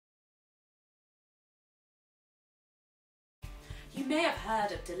may have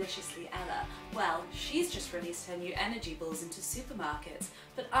heard of Deliciously Ella. Well, she's just released her new energy balls into supermarkets,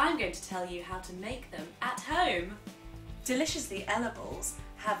 but I'm going to tell you how to make them at home. Deliciously Ella balls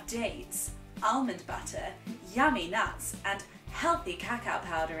have dates, almond butter, yummy nuts, and healthy cacao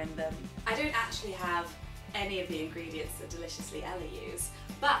powder in them. I don't actually have any of the ingredients that Deliciously Ella use,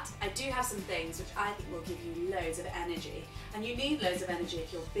 but I do have some things which I think will give you loads of energy. And you need loads of energy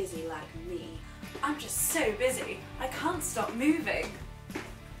if you're busy like me. I'm just so busy, I can't stop moving.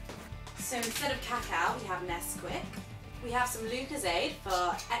 So instead of cacao, we have Nesquik. We have some Lucozade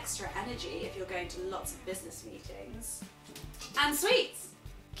for extra energy if you're going to lots of business meetings. And sweets!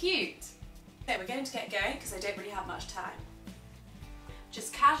 Cute! Okay, we're going to get going because I don't really have much time.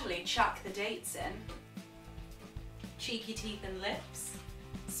 Just casually chuck the dates in. Cheeky teeth and lips.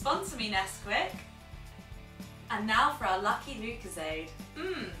 Sponsor me, Nesquik. And now for our lucky Lucozade.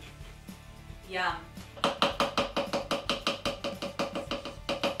 Mmm. Yum.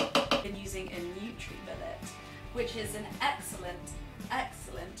 I've been using a NutriBullet, which is an excellent,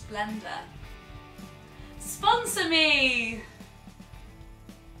 excellent blender. Sponsor me!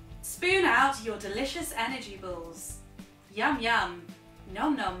 Spoon out your delicious energy balls. Yum yum.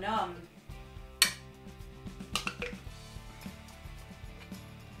 Nom nom nom.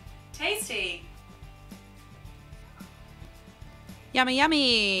 Tasty. Yummy,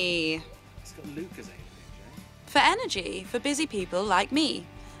 yummy. It's got Lucozade in it, Jay. For energy, for busy people like me,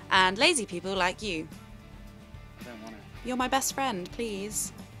 and lazy people like you. I don't want it. You're my best friend,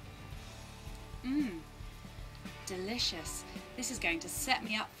 please. Mmm. Delicious. This is going to set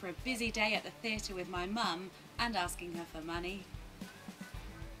me up for a busy day at the theatre with my mum and asking her for money.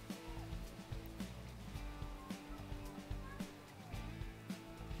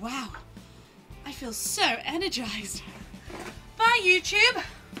 Wow, I feel so energized. Bye, YouTube.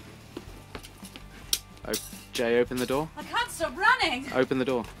 Jay, open the door. I can't stop running. Open the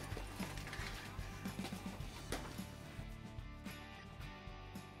door.